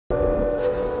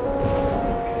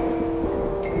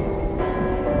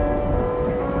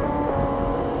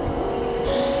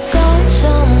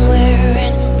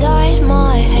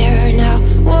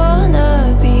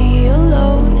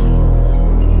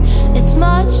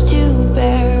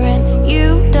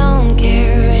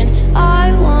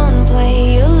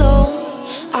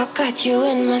got you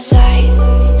in my sight.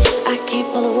 I keep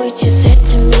all the words you said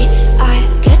to me.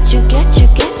 I'll get you, get you,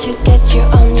 get you, get you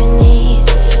on your knees.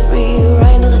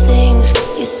 Rewrite all the things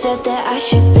you said that I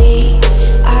should be.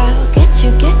 I'll get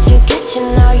you, get you, get you,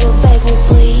 now you'll beg me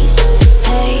please.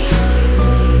 Hey,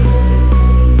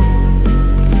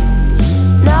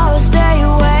 now I stay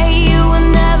away, you were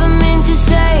never meant to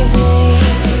save me.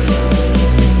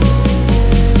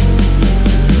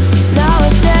 Now I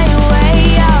stay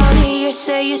away, I don't hear you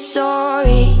say you're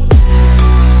sorry.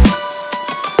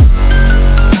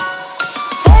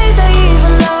 Hate I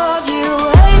even loved you,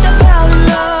 hate I fell in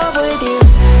love with you.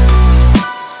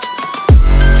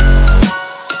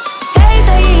 Hate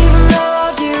I even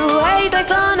loved you, hate I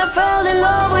kinda fell in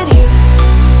love with you.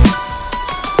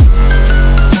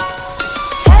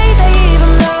 Hate I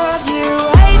even loved you,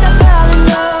 hate I fell in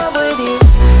love with you.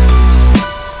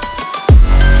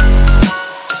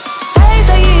 Hate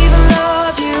I even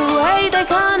loved you, hate I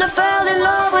kinda fell in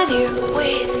love with you.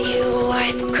 With you,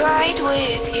 I cried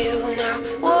with you, now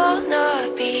will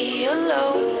not be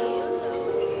alone.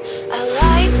 I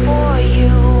lied for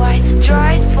you, I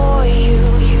tried for you,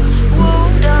 you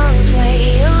wouldn't play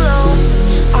alone.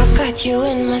 I got you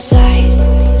in my sight,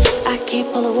 I keep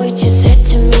all the words you said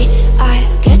to me.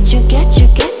 I'll get you, get you,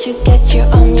 get you, get you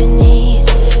on your